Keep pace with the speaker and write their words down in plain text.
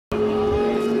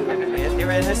get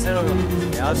ready to settle.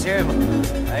 Ja, ser man.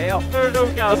 Hej ja.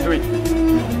 Don't count 3.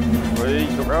 3,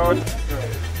 go round.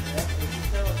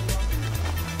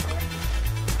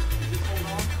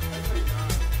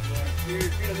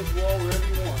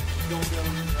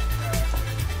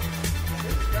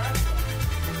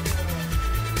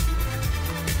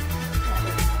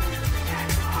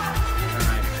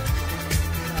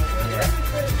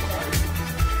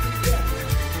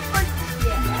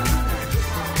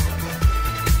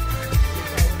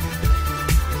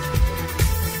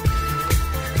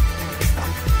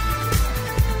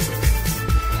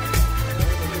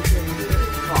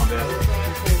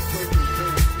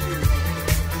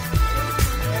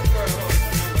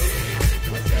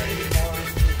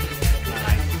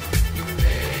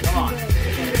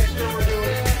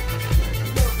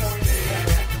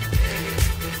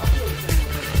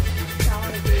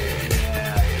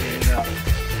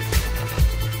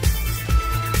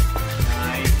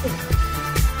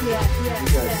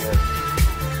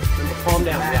 Calm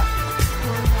down, yeah.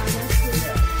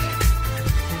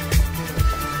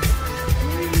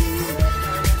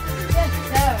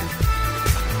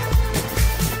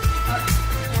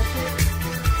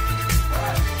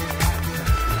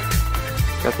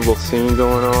 Got the little scene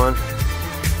going on.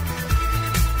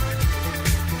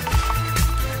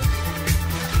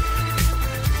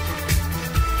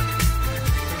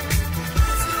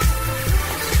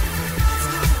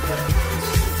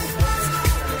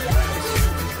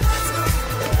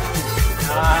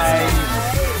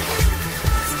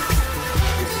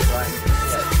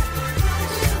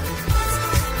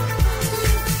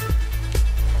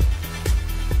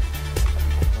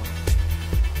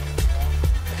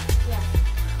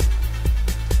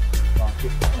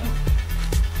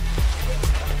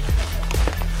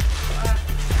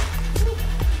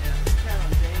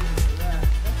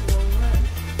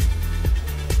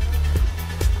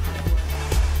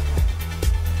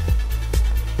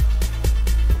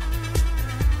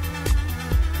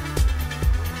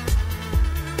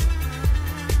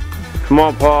 Come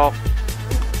on, Paul.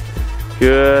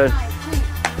 Good.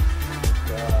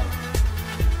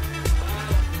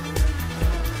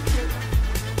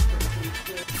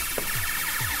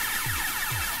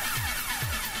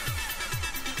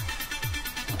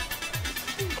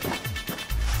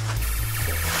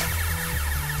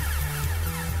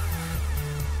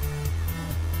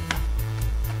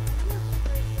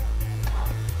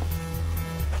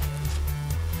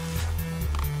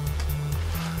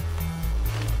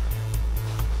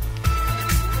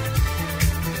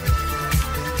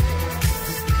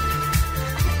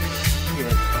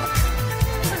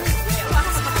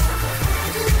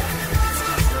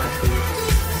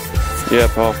 Yeah,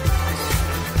 Paul.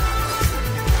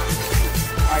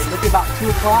 Alright, look about 2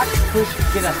 o'clock. Push,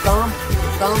 get a thumb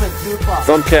and 2 o'clock.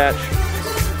 Thumb catch.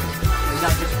 And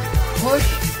now just push,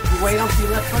 you wait onto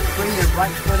your left foot, bring your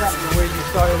right foot up to where you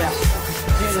started out.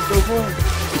 Okay, let's go forward.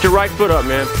 Get your right foot up,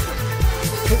 man.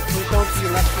 Push onto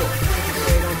your left foot. Push your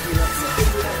weight onto your left foot.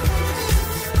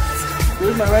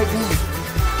 Where's my right knee?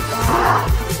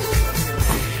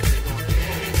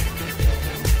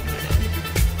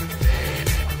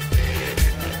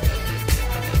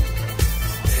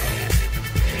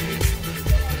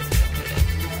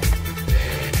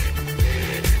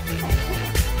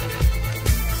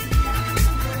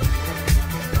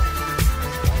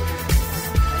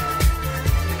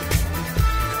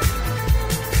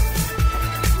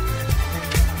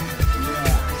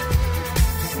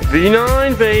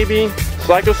 V9, baby.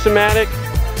 Psychosomatic.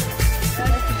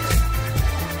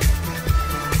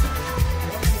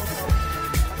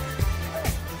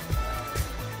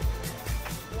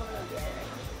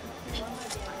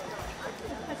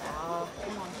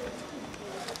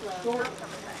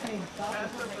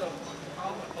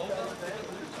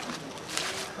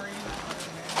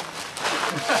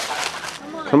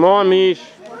 Come on, Mish.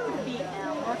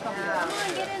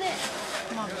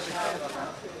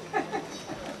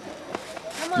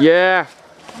 Yeah.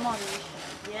 Come on,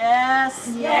 yes. Yes.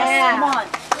 Yeah. Come on.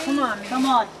 Come on. Come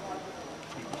on.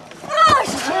 Oh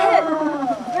shit!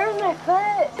 Where's my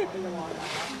foot?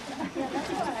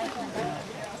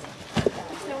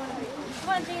 Come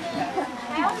on, Gina.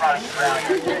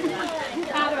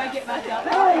 How do I get myself?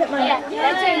 Oh, I hit my head.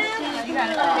 Yeah.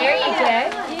 There you go.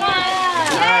 Yeah.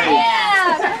 Yeah.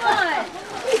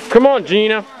 Come on,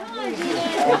 Gina. Come on, Gina.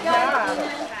 Good job.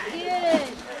 Good.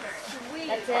 Sweet.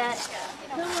 That's it.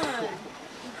 Come on.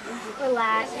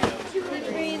 Relax. Keep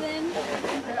breathing.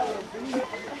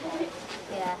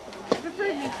 Yeah. I prefer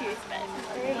me too, but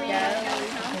there you go.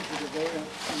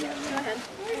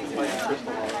 Go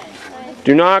ahead.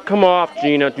 Do not come off,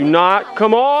 Gina. Do not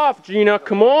come off, Gina.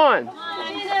 Come on. Come on,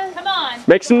 Gina. Come on.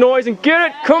 Make some noise and get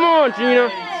it. Come on,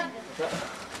 Gina.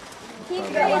 Keep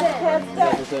breathing.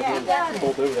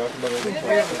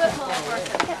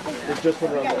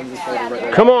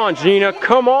 Come on, Gina.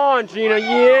 Come on, Gina.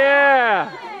 Yeah.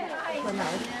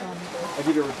 I'll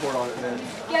give you a report on it, man.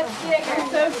 I'm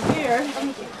so scared.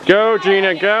 Go,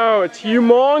 Gina. Go. It's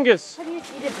humongous.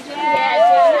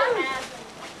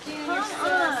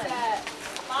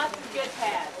 Lots of good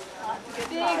pads. It's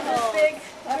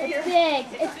big.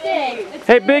 It's big.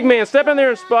 Hey, big man, step in there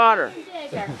and spot her.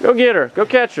 Go get her. Go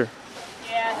catch her.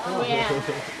 Yeah.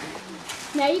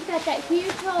 Now you've got that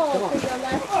huge hole for your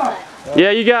left foot.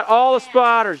 Yeah, you got all the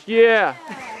spotters. Yeah.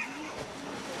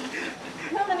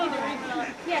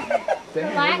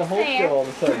 Relax there. All of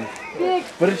a sudden.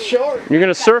 But it's short. You're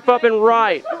gonna surf up and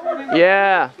right.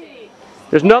 Yeah.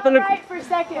 There's nothing to. Right for a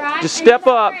second. Right. Just step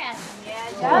up.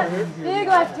 Big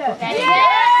left hook.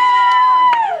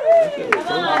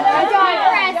 Come on.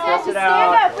 Just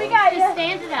stand up. We got you. Just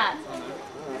stand it up.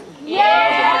 Yeah.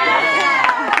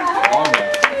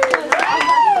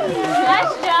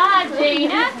 Nice job,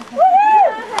 Gina.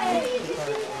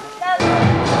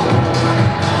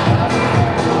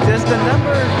 Does the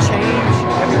number change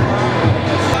every time?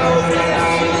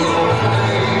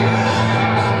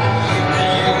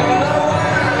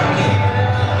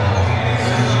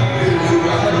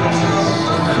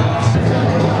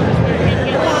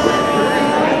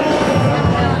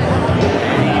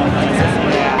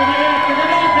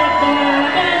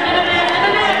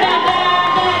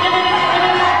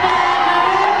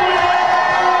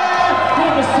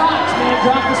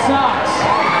 Drop the socks.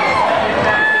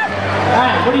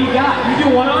 Alright, what do you got? You do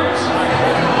one arms?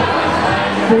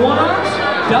 For one arms?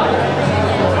 Double.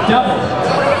 Double.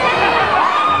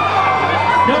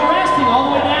 No resting, all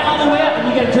the way down, all the way up, and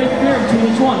you gotta drink beer between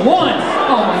each one. One.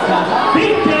 Oh my god.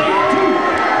 Big day. Two.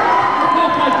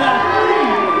 Look like that. Three.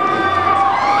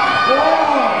 Four.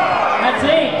 That's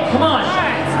 8. Come on. 10.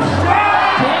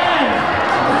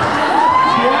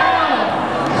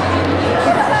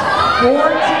 12.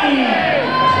 14.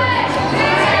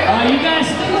 You guys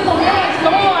stick with the legs,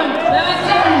 come on! 17,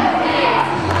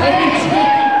 18,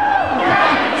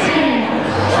 19,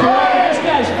 20. This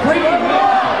guy's breaking me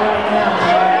out right now.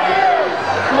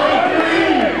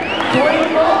 23,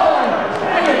 24.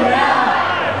 Look at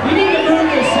that. You need to move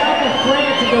to the south of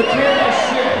France and go tear that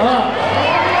shit up.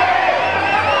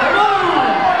 Come on!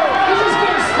 You're just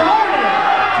getting started.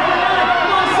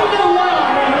 Come on, see the one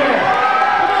right here.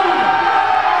 Come on!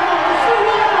 Let's see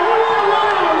one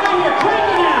right here. Crank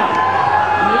it out.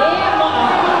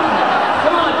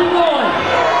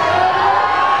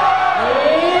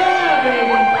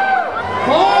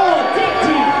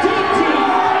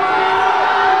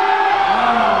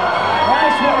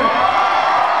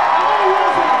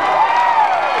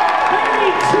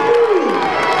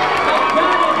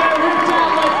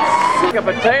 A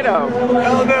potato.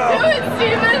 Oh no. Do it,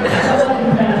 Steven.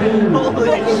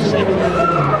 Holy shit.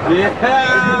 Yeah.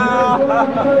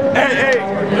 Hey,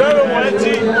 another one, G.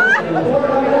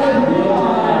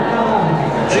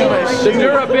 The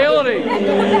durability.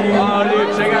 Oh,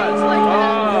 dude, check out.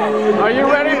 Oh, are you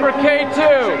ready for K2?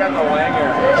 Check out the wanger.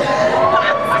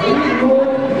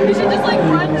 You should just like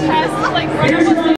run past, like run.